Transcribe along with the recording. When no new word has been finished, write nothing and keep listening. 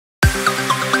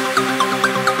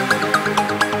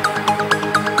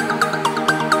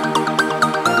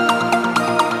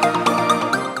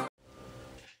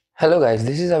Hello guys,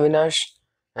 this is Avinash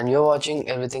and you're watching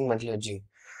Everything Metallurgy.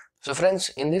 So friends,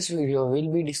 in this video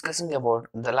we'll be discussing about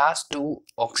the last two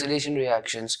oxidation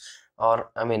reactions,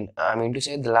 or I mean to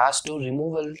say the last two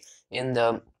removal in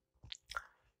the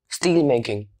steel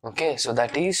making. Okay, so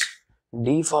that is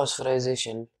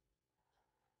dephosphorization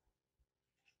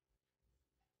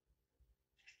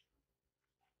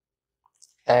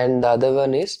and the other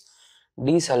one is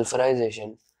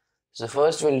desulphurization. So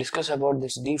first we'll discuss about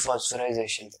this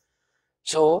dephosphorization.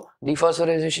 So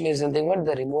dephosphorization is nothing but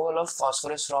the removal of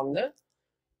phosphorus from the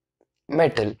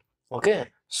metal. Okay,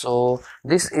 so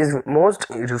this is most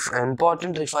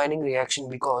important refining reaction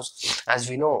because as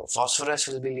we know phosphorus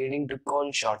will be leading to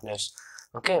cone shortness.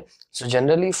 Okay, so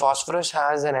generally phosphorus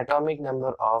has an atomic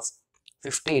number of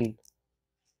 15.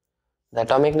 The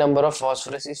atomic number of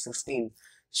phosphorus is 15.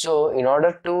 So in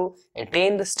order to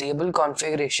attain the stable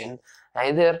configuration,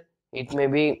 either it may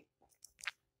be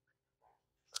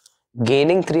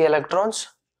gaining 3 electrons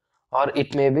or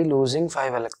it may be losing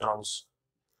 5 electrons.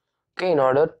 Okay, in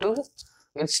order to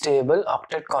its stable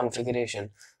octet configuration.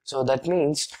 So that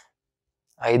means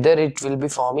either it will be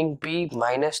forming P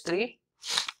minus 3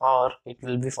 or it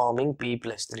will be forming P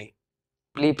plus 3,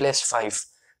 P plus 5.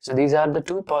 So these are the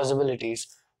two possibilities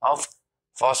of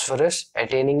phosphorus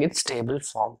attaining its stable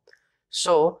form.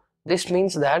 So this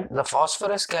means that the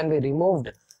phosphorus can be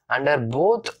removed under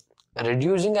both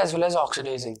reducing as well as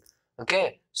oxidizing.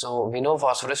 Okay, so we know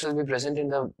phosphorus will be present in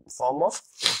the form of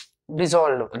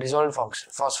dissolved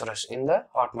phosphorus in the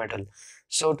hot metal.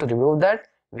 So to remove that,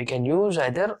 we can use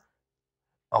either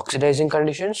oxidizing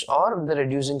conditions or the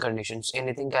reducing conditions.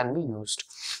 Anything can be used.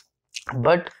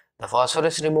 But the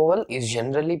phosphorus removal is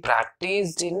generally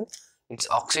practiced in its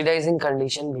oxidizing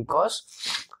condition because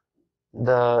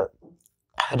the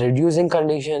reducing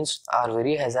conditions are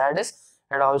very hazardous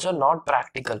and also not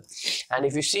practical. And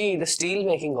if you see the steel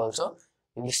making also,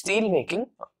 in the steel making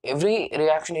every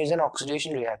reaction is an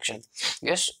oxidation reaction.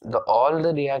 Yes, all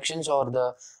the reactions or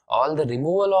all the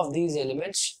removal of these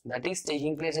elements that is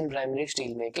taking place in primary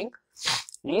steel making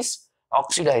is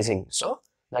oxidizing. So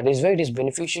that is why it is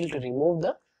beneficial to remove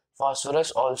the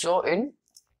phosphorus also in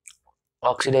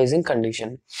oxidizing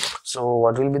condition. So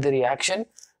what will be the reaction?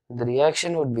 The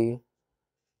reaction would be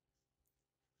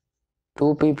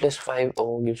 2p plus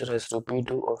 5O gives rise to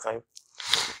P2O5.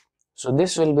 So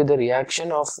this will be the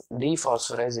reaction of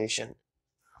dephosphorization.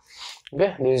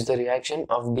 Okay, this is the reaction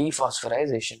of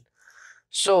dephosphorization.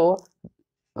 So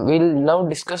we'll now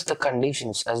discuss the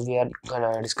conditions as we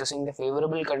are discussing the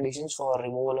favorable conditions for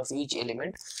removal of each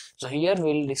element. So here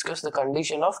we'll discuss the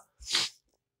condition of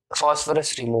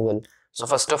phosphorus removal. So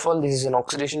first of all, this is an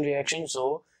oxidation reaction,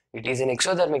 so it is an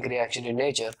exothermic reaction in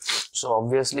nature. So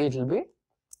obviously it will be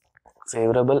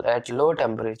favorable at low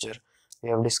temperature.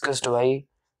 We have discussed why,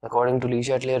 according to Le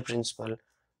Chatelier principle,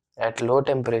 at low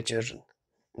temperature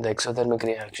the exothermic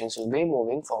reactions will be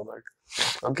moving forward.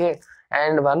 Okay,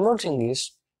 and one more thing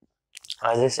is,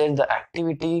 as I said, the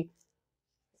activity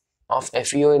of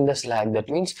FeO in the slag. That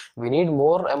means we need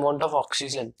more amount of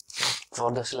oxygen for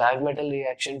the slag metal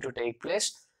reaction to take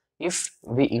place. If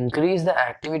we increase the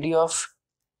activity of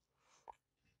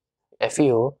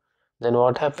FeO, then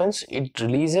what happens? It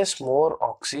releases more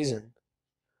oxygen,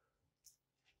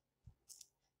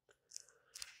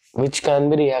 which can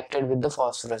be reacted with the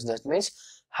phosphorus. That means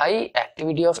high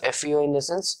activity of FeO in the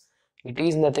sense it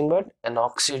is nothing but an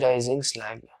oxidizing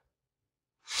slag.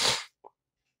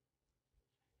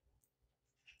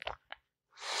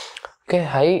 Okay,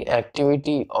 high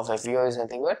activity of FeO is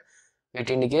nothing but it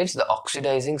indicates the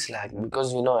oxidizing slag,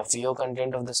 because we know FeO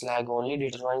content of the slag only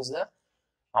determines the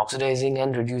oxidizing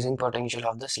and reducing potential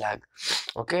of the slag.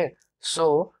 Okay,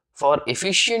 so for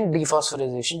efficient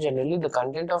dephosphorization, generally the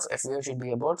content of FeO should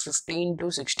be about 15 to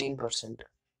 16%.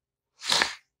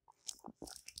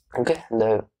 Okay,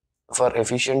 for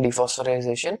efficient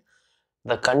dephosphorization,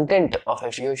 the content of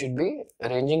FeO should be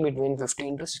ranging between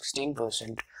 15 to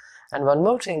 16%. And one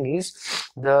more thing is,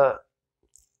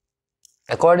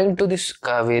 according to this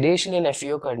variation in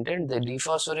FeO content, the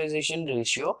dephosphorization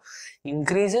ratio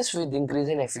increases with increase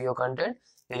in FeO content,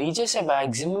 reaches a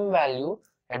maximum value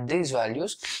at these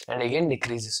values and again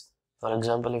decreases. For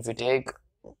example, if we take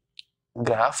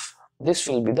graph, this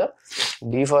will be the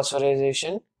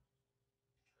dephosphorrization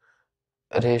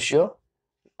ratio,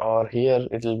 or here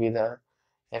it will be the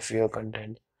FeO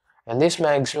content, and this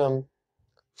maximum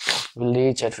will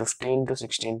reach at 15 to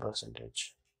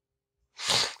 16%.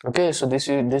 Okay, so this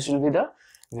will be the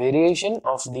variation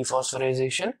of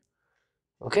dephosphorization.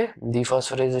 Okay,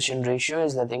 dephosphorrization ratio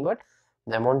is nothing but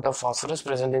the amount of phosphorus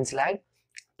present in slag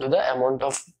to the amount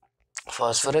of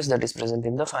phosphorus that is present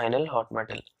in the final hot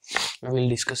metal. We will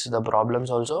discuss the problems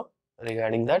also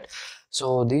regarding that.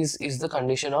 So this is the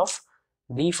condition of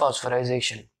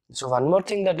dephosphorization. So one more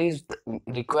thing that is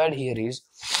required here is,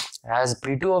 as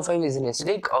P2O5 is an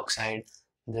acidic oxide,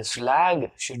 the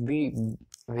slag should be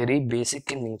very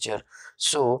basic in nature.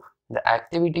 So the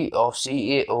activity of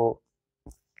CaO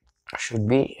should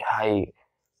be high.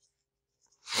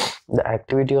 The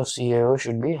activity of CaO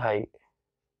should be high.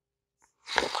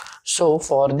 So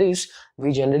for this,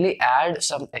 we generally add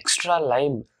some extra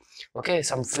lime. Okay,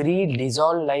 some free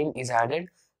dissolved lime is added.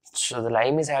 So the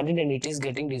lime is added and it is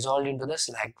getting dissolved into the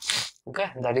slag.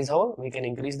 Okay, that is how we can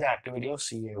increase the activity of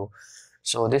CaO.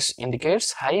 So this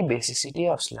indicates high basicity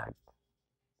of slag.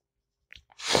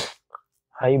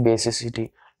 High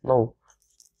basicity. Now,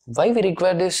 why we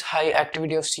require this high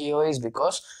activity of CaO is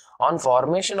because on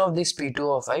formation of this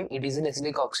P2O5, it is an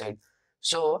acidic oxide.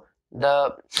 So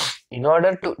in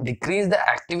order to decrease the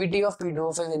activity of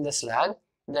P2O5 in the slag,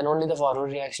 then only the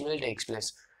forward reaction will take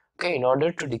place. Okay, in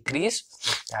order to decrease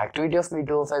the activity of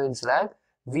P2O5 in slag,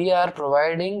 we are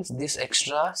providing this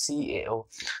extra CaO.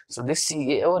 So this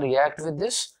CaO reacts with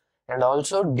this and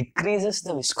also decreases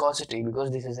the viscosity,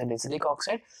 because this is an acidic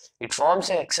oxide. It forms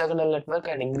a hexagonal network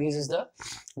and increases the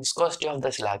viscosity of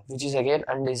the slag, which is again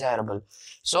undesirable.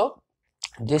 So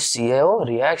this CaO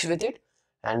reacts with it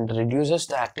and reduces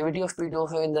the activity of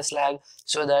P2O5 in the slag,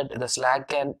 so that the slag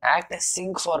can act as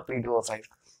sink for P2O5.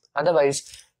 Otherwise,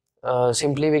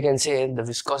 simply we can say the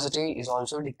viscosity is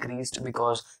also decreased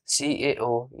because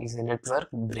CaO is a network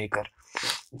breaker.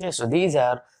 Okay, so these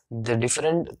are the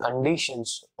different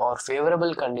conditions or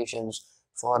favorable conditions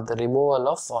for the removal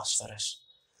of phosphorus.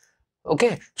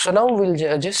 Okay, so now we'll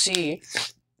just see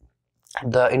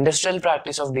the industrial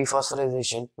practice of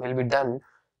dephosphorization will be done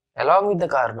along with the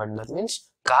carbon. That means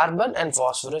carbon and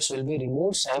phosphorus will be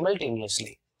removed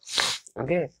simultaneously.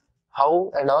 Okay,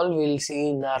 how and all we'll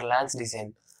see in our Lance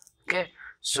design. Okay,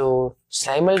 so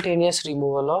simultaneous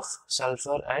removal of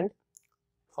sulfur and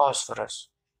phosphorus.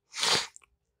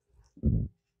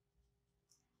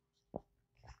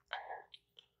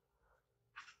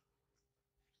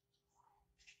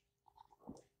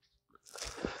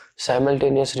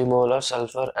 Simultaneous removal of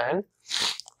sulfur and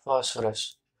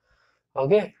phosphorus.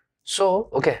 Okay,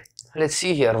 so let's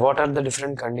see here what are the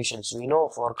different conditions. We know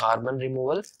for carbon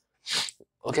removal,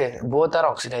 okay, both are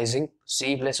oxidizing.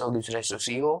 C plus O gives rise to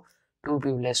CO,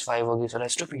 2P plus 5O gives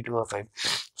rise to P2O5.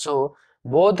 So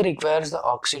both requires the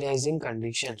oxidizing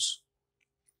conditions.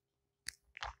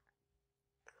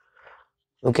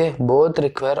 Okay, both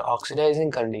require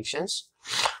oxidizing conditions.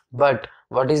 But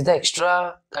what is the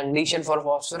extra condition for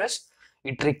phosphorus?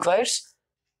 It requires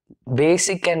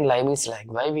basic and limey slag.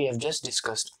 Why we have just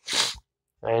discussed.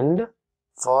 And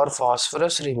for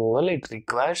phosphorus removal, it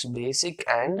requires basic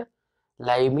and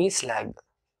limey slag.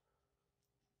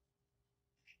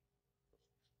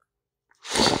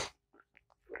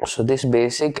 So this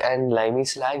basic and limey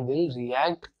slag will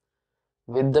react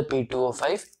with the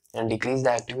P2O5 and decrease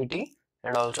the activity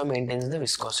and also maintains the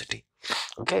viscosity.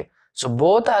 Okay, so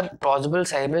both are possible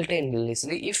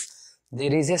simultaneously if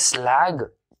there is a slag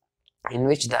in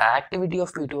which the activity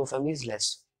of P2O5 is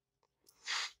less.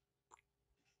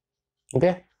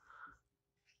 Okay,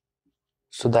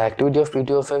 so the activity of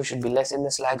P2O5 should be less in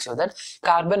the slag, so that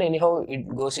carbon anyhow it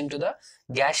goes into the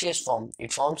gaseous form,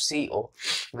 it forms CO,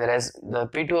 whereas the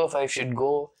P2O5 should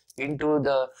go into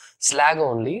the slag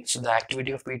only, so the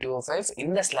activity of P2O5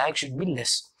 in the slag should be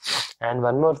less. And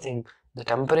one more thing, the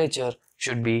temperature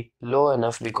should be low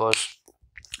enough because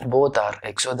both are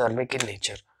exothermic in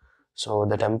nature, so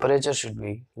the temperature should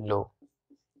be low.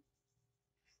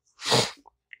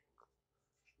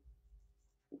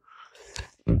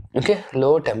 Okay,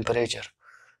 low temperature.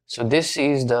 So this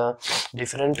is the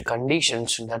different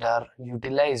conditions that are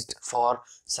utilized for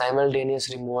simultaneous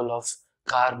removal of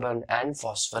carbon and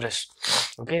phosphorus.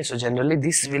 Okay, so generally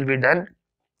this will be done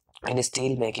in a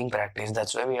steel making practice.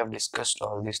 That's why we have discussed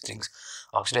all these things.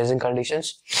 Oxidizing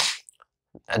conditions,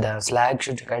 the slag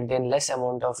should contain less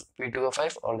amount of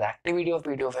P2O5, or the activity of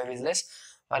P2O5 is less,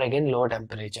 or again low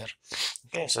temperature.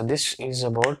 Okay, so this is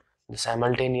about the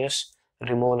simultaneous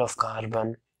removal of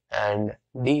carbon and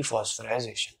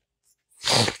dephosphorization.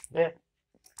 Okay.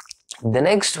 The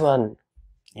next one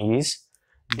is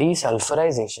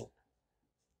desulphurization.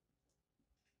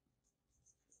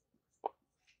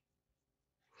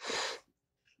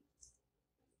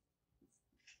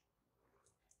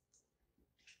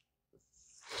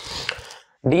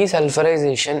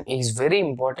 Desulphurization is very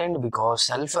important because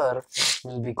sulfur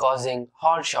will be causing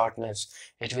hot shortness.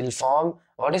 It will form,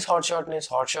 what is hot shortness?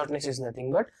 Hot shortness is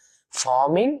nothing but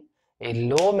forming a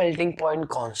low melting point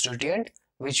constituent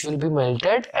which will be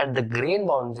melted at the grain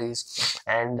boundaries,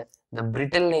 and the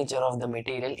brittle nature of the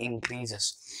material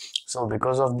increases. So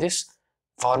because of this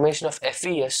formation of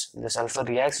FeS, the sulfur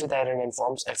reacts with iron and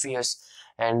forms FeS,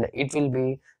 and it will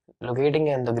be locating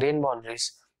in the grain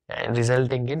boundaries and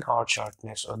resulting in hot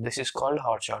shortness. So this is called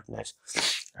hot shortness.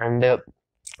 And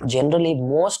generally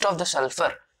most of the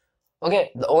sulfur,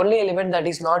 okay, the only element that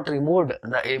is not removed,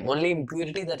 the only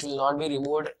impurity that will not be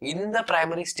removed in the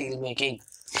primary steel making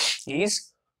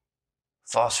is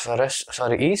sulfur.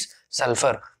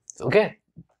 Okay,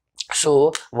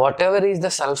 so whatever is the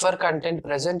sulfur content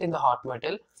present in the hot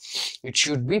metal, it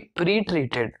should be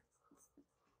pre-treated.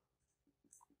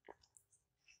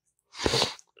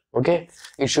 Okay,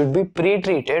 it should be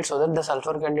pre-treated so that the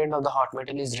sulfur content of the hot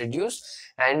metal is reduced,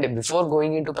 and before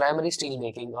going into primary steel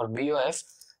making or BOF,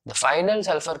 the final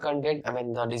sulfur content,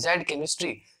 the desired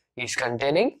chemistry is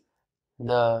containing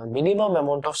the minimum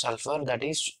amount of sulfur that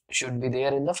is should be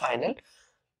there in the final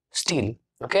steel.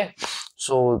 Okay,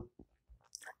 so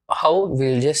how,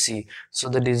 we'll just see. So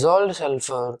the dissolved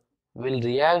sulfur will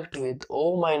react with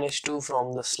O-2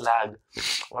 from the slag.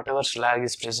 Whatever slag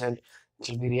is present, it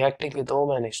will be reacting with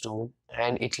O-2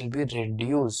 and it will be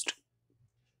reduced.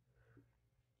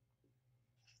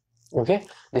 Okay,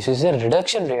 this is a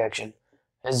reduction reaction.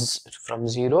 As from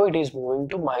 0 it is moving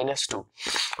to -2.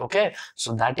 Okay,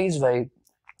 so that is why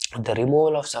the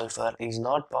removal of sulfur is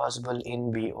not possible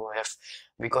in BOF,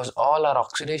 because all are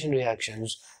oxidation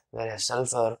reactions, whereas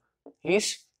sulfur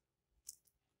is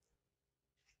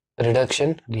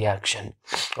reduction reaction.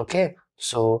 Okay,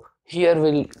 so here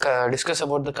we'll discuss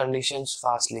about the conditions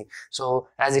fastly. So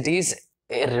as it is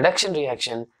a reduction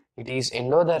reaction, it is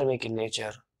endothermic in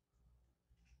nature.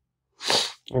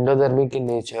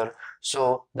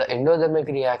 So the endothermic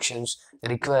reactions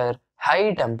require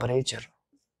high temperature.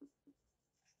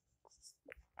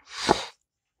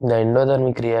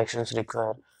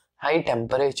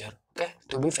 Okay,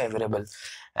 to be favorable.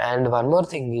 And one more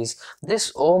thing is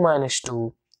this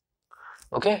O-2,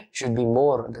 okay, should be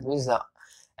more. That means the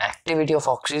activity of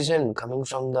oxygen coming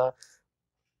from the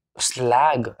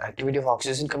slag,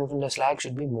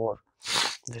 should be more.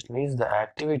 That means the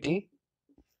activity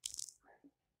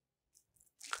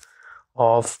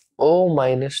of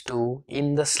O-2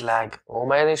 in the slag.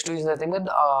 O-2 is nothing but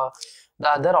the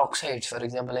other oxides, for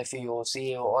example FeO,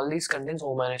 CaO, all these contains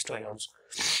O-2 ions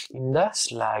in the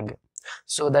slag.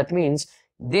 So that means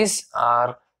these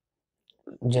are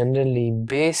generally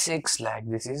basic slag.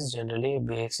 This is generally a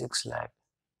basic slag.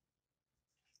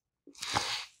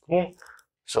 Okay,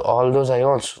 so all those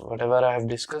ions, whatever I have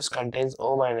discussed, contains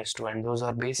O-2 and those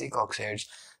are basic oxides.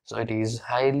 So it is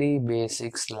highly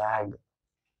basic slag.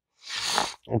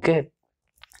 Okay,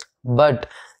 but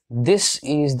this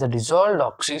is the dissolved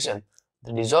oxygen.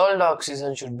 The dissolved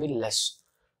oxygen should be less.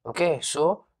 Okay,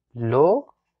 so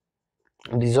low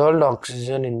dissolved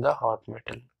oxygen in the hot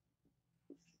metal.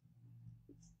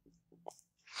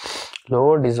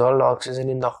 Low dissolved oxygen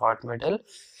in the hot metal,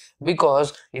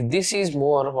 because if this is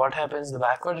more, what happens? The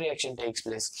backward reaction takes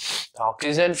place. The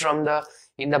oxygen from the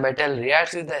in the metal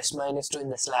reacts with the S-2 in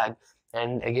the slag,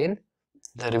 and again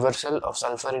the reversal of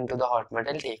sulfur into the hot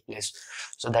metal take place.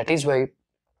 So that is why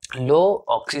low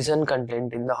oxygen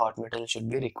content in the hot metal should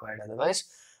be required, otherwise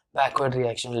backward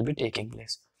reaction will be taking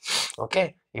place.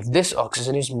 Okay, if this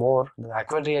oxygen is more, the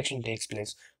backward reaction takes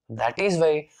place. That is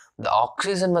why the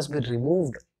oxygen must be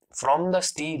removed from the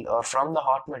steel or from the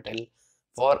hot metal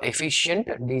for efficient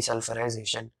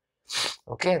desulphurization.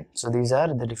 Okay, so these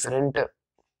are the different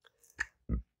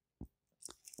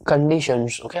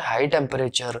conditions. Okay, high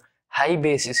temperature, high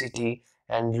basicity,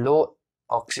 and low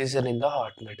oxygen in the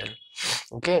hot metal.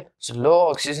 Okay, so low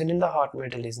oxygen in the hot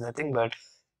metal is nothing but,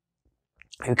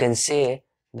 you can say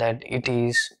that it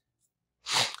is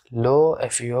low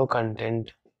FeO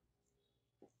content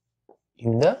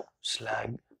in the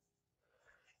slag.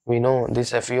 We know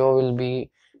this FeO will be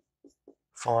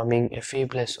forming Fe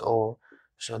plus O,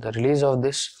 so the release of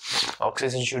this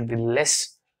oxygen should be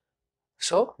less,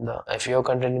 so the FeO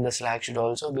content in the slag should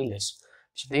also be less.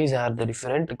 So these are the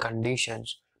different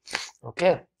conditions.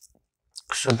 Okay,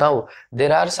 so now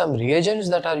there are some reagents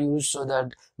that are used so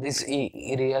that this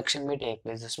reaction may take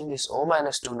place. This means this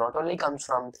O-2 not only comes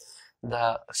from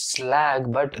the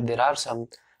slag, but there are some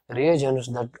reagents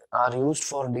that are used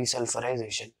for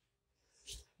desulphurization.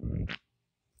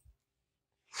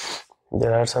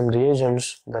 There are some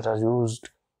reagents that are used.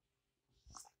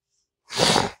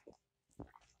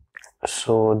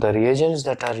 So the reagents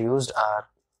that are used are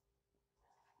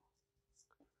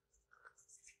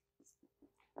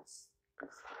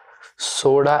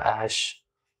soda ash,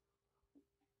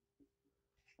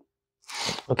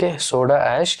 Okay, soda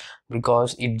ash,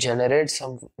 because it generates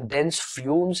some dense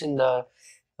fumes in the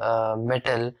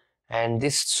metal, and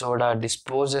this soda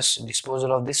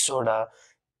disposal of this soda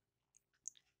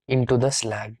into the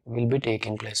slag will be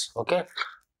taking place. Okay,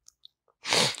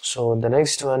 so the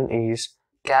next one is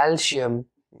calcium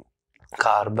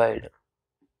carbide.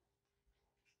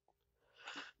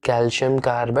 Calcium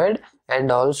carbide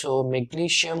and also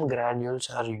magnesium granules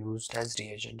are used as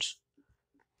reagents.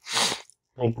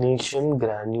 Magnesium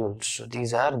granules. So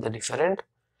these are the different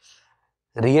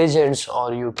reagents,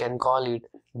 or you can call it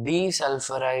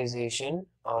desulphurization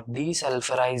or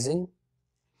desulphurizing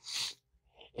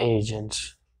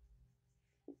agents.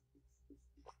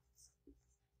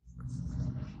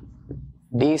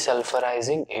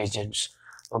 Desulphurizing agents.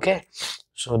 Okay,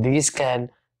 so these can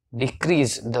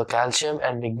decrease the calcium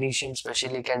and magnesium,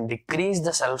 especially can decrease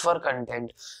the sulfur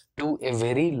content to a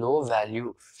very low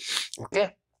value.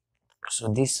 Okay, so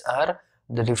these are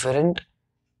the different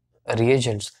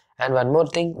reagents. And one more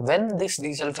thing, when this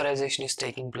desulfurization is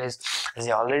taking place, as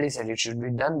I already said, it should be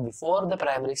done before the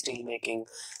primary steel making.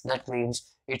 That means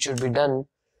it should be done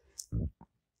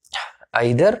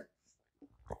either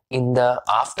in the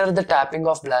after the tapping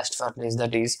of blast furnace,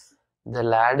 that is the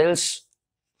ladles,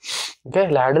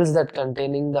 okay, ladles that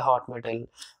containing the hot metal,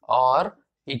 or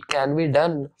it can be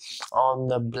done on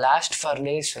the blast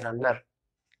furnace runner.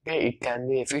 Okay, it can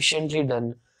be efficiently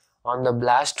done on the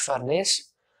blast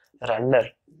furnace runner.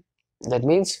 That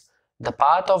means the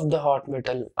path of the hot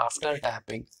metal after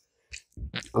tapping.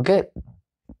 Okay,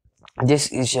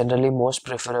 this is generally most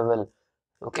preferable.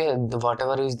 Okay,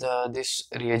 whatever is the this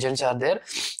reagents are there,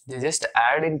 they just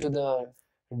add into the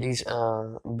these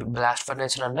blast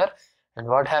furnace runner, and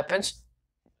what happens?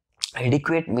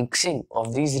 Adequate mixing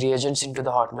of these reagents into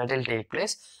the hot metal take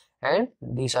place, and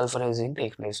desulfurizing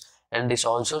take place, and this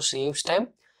also saves time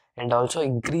and also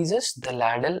increases the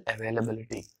ladle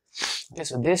availability. Okay,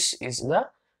 so this is the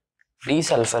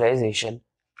desulfurization,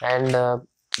 and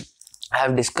I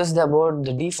have discussed about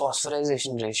the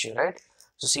dephosphorrization ratio, right?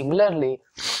 So similarly,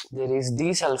 there is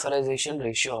desulfurization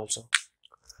ratio also.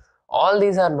 All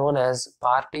these are known as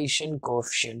partition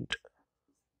coefficient.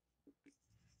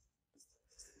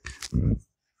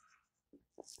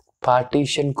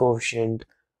 Partition coefficient,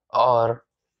 or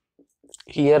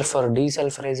here for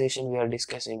desulfurization we are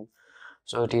discussing.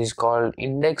 So it is called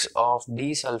index of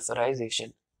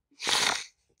desulfurization.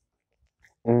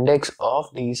 Index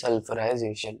of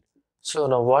desulfurization. So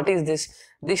now what is this?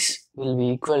 This will be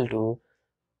equal to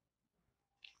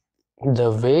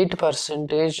the weight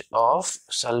percentage of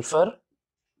sulfur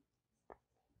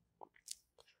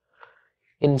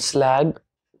in slag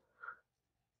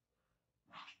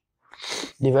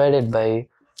divided by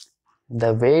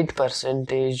the weight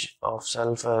percentage of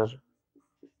sulfur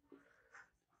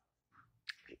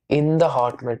in the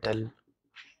hot metal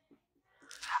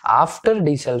after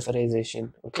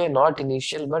desulfurization. Okay, not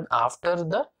initial but after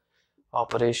the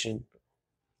operation.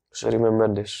 So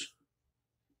remember this.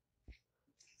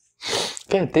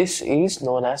 Okay, this is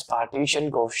known as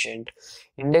partition coefficient,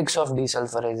 index of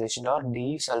desulfurization or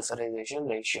desulfurization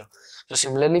ratio. So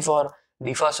similarly for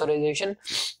dephosphorization,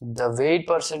 the weight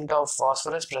percent of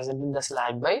phosphorus present in the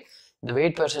slag by the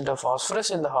weight percent of phosphorus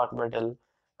in the hot metal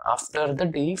after the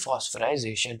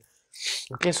dephosphorization.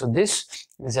 Okay, so this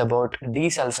is about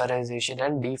desulfurization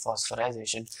and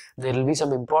dephosphorization. There will be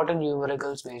some important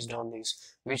numericals based on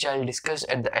this, which I'll discuss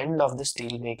at the end of the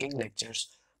steel making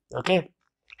lectures. Okay.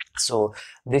 So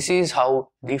this is how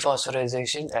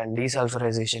dephosphorization and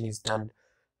desulfurization is done.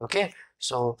 Okay,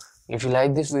 so if you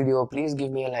like this video, please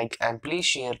give me a like and please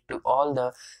share to all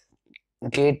the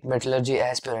GATE metallurgy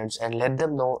aspirants and let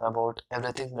them know about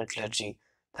everything metallurgy.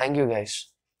 Thank you guys.